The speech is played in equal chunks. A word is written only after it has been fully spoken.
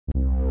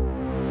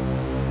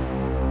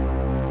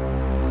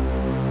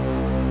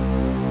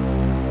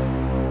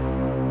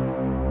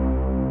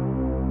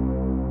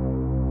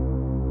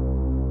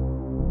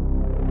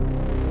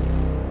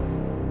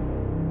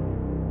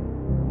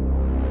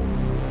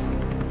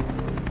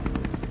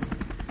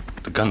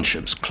The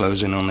gunships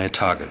close in on their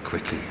target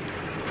quickly.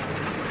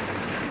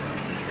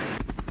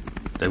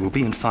 They will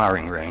be in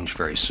firing range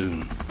very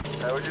soon.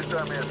 Would you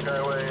start me at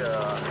Skyway?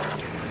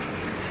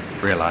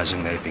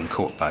 Realizing they've been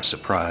caught by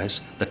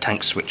surprise, the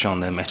tanks switch on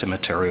their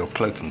metamaterial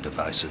cloaking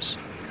devices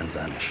and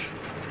vanish.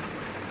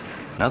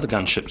 Now the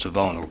gunships are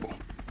vulnerable.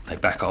 They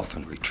back off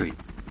and retreat.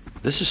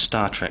 This is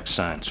Star Trek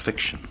science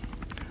fiction,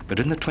 but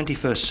in the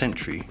 21st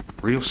century,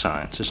 real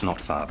science is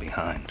not far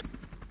behind.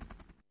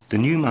 The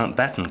new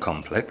Mountbatten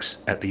complex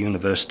at the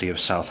University of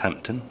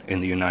Southampton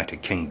in the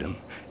United Kingdom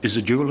is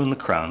a jewel in the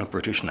crown of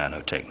British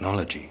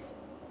nanotechnology.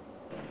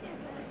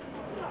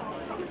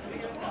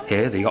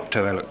 Here, the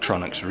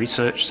Optoelectronics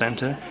Research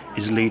Centre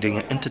is leading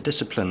an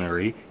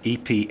interdisciplinary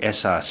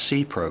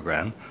EPSRC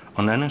program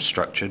on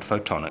nanostructured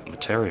photonic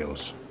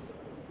materials.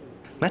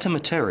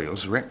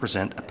 Metamaterials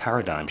represent a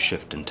paradigm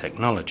shift in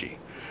technology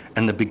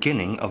and the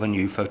beginning of a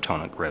new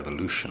photonic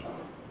revolution.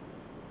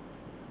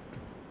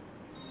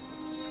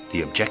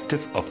 The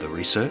objective of the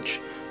research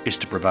is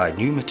to provide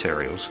new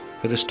materials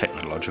for this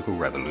technological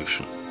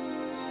revolution.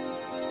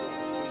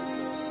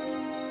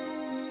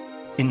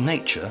 In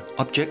nature,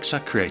 objects are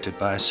created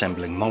by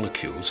assembling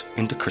molecules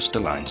into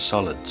crystalline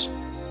solids.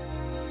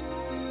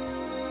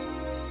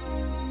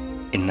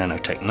 In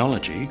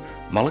nanotechnology,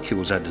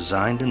 molecules are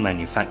designed and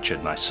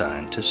manufactured by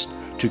scientists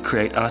to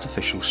create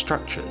artificial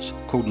structures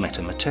called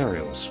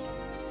metamaterials.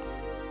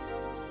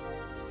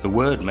 The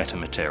word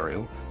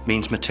metamaterial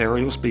means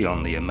materials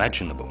beyond the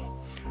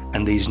imaginable,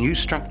 and these new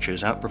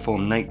structures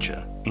outperform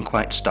nature in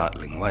quite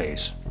startling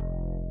ways.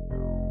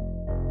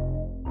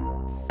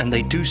 And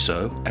they do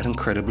so at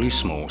incredibly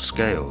small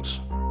scales.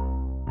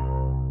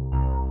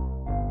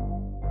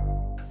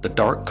 The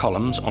Doric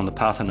columns on the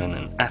Parthenon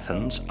in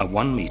Athens are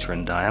 1 meter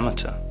in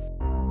diameter.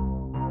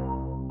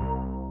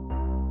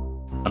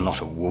 A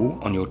knot of wool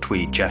on your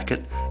tweed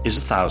jacket is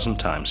 1,000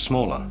 times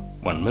smaller,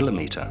 1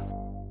 millimeter.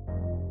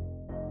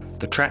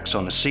 The tracks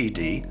on a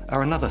CD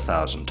are another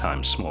 1,000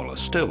 times smaller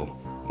still,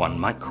 1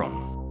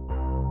 micron.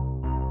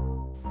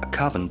 A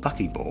carbon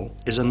buckyball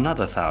is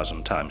another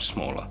 1,000 times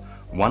smaller,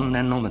 1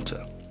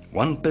 nanometer,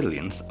 1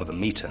 billionth of a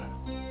meter.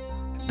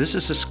 This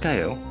is the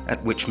scale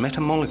at which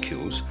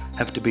metamolecules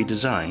have to be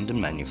designed and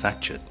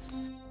manufactured.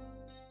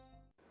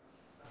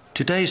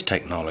 Today's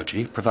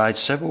technology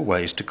provides several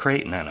ways to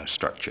create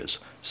nanostructures,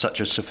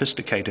 such as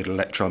sophisticated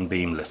electron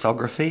beam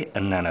lithography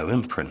and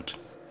nanoimprint.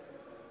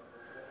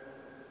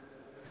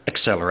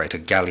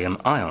 Accelerated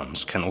gallium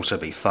ions can also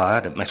be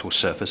fired at metal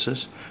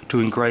surfaces to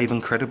engrave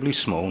incredibly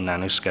small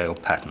nanoscale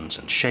patterns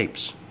and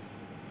shapes.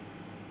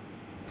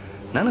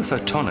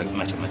 Nanophotonic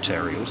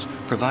metamaterials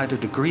provide a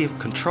degree of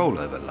control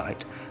over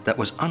light that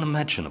was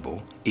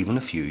unimaginable even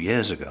a few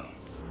years ago.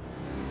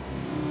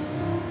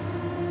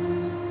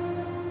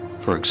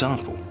 For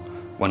example,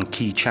 one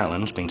key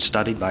challenge being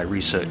studied by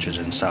researchers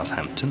in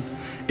Southampton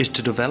is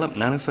to develop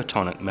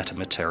nanophotonic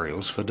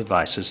metamaterials for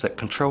devices that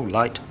control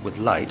light with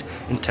light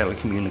in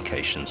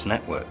telecommunications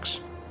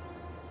networks.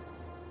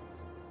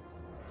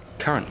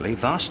 Currently,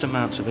 vast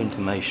amounts of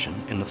information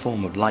in the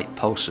form of light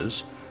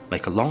pulses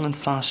make a long and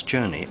fast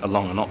journey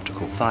along an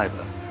optical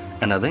fiber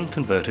and are then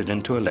converted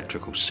into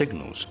electrical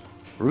signals,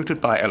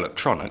 routed by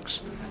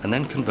electronics and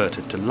then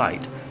converted to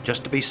light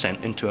just to be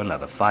sent into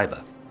another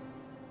fiber.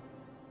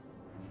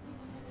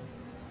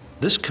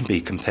 This can be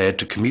compared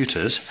to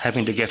commuters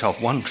having to get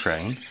off one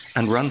train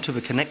and run to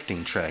the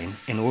connecting train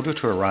in order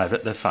to arrive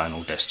at their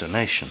final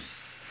destination.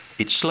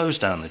 It slows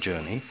down the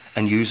journey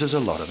and uses a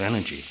lot of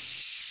energy.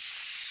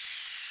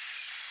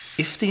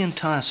 If the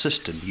entire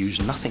system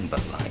used nothing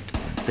but light,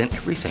 then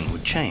everything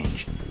would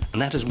change,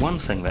 and that is one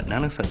thing that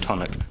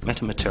nanophotonic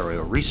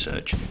metamaterial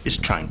research is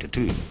trying to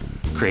do,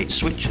 create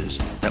switches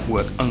that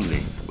work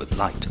only with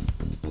light.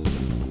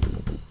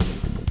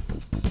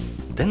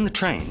 Then the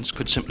trains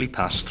could simply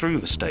pass through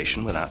the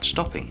station without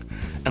stopping,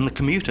 and the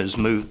commuters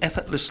move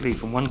effortlessly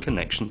from one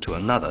connection to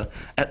another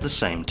at the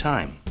same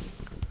time.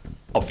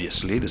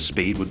 Obviously, the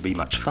speed would be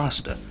much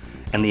faster,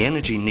 and the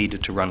energy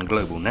needed to run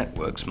global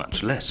networks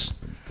much less.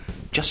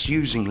 Just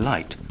using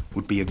light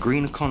would be a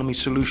green economy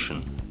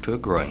solution to a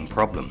growing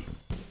problem.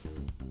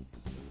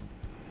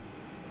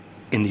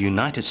 In the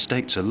United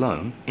States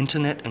alone,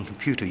 internet and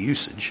computer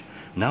usage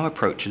now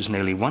approaches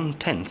nearly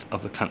 1/10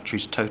 of the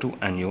country's total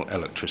annual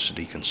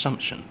electricity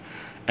consumption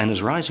and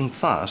is rising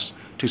fast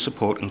to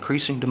support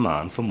increasing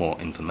demand for more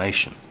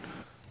information.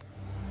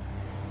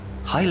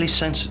 Highly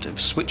sensitive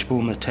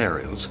switchable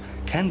materials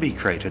can be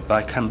created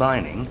by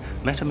combining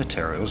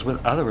metamaterials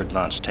with other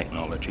advanced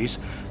technologies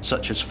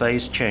such as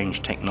phase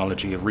change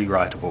technology of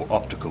rewritable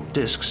optical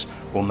discs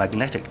or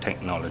magnetic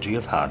technology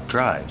of hard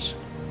drives.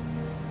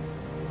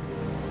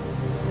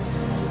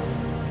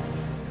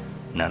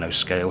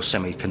 Nanoscale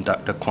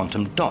semiconductor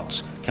quantum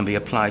dots can be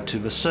applied to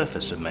the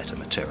surface of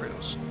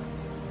metamaterials.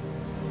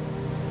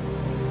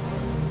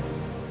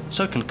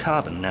 So can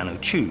carbon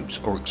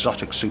nanotubes or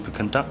exotic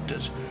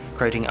superconductors,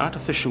 creating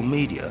artificial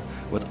media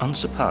with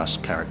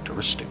unsurpassed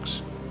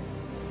characteristics.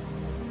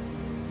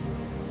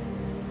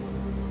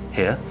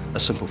 Here, a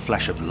simple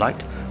flash of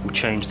light will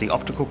change the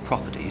optical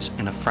properties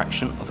in a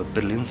fraction of a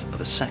billionth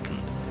of a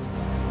second.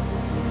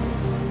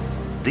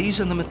 These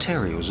are the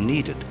materials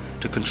needed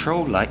to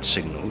control light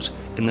signals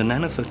in the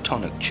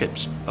nanophotonic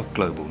chips of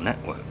global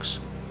networks.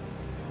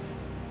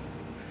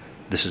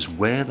 This is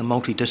where the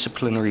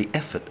multidisciplinary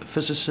effort of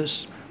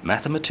physicists,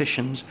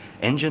 mathematicians,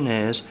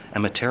 engineers,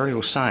 and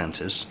material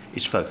scientists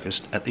is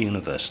focused at the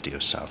University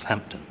of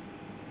Southampton.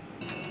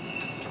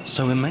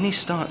 So in many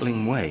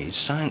startling ways,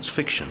 science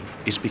fiction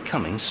is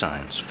becoming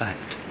science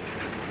fact.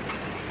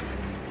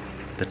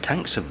 The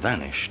tanks have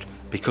vanished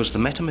because the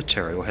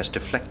metamaterial has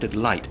deflected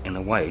light in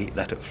a way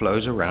that it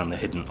flows around the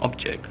hidden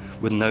object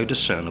with no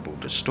discernible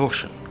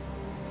distortion.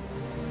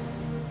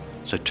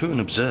 So to an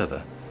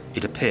observer,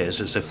 it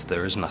appears as if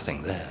there is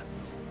nothing there.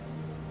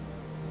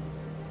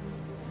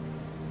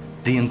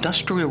 The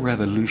Industrial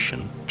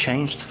Revolution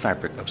changed the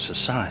fabric of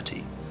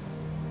society,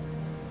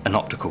 and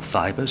optical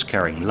fibers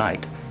carrying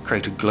light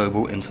created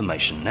global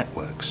information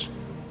networks.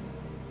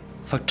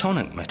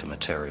 Photonic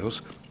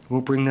metamaterials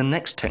will bring the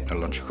next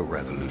technological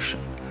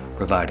revolution,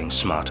 providing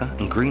smarter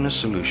and greener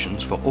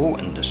solutions for all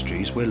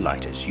industries where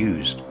light is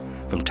used,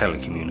 from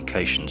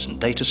telecommunications and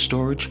data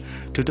storage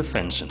to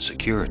defense and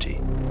security.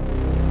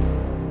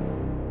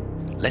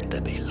 Let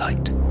there be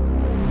light.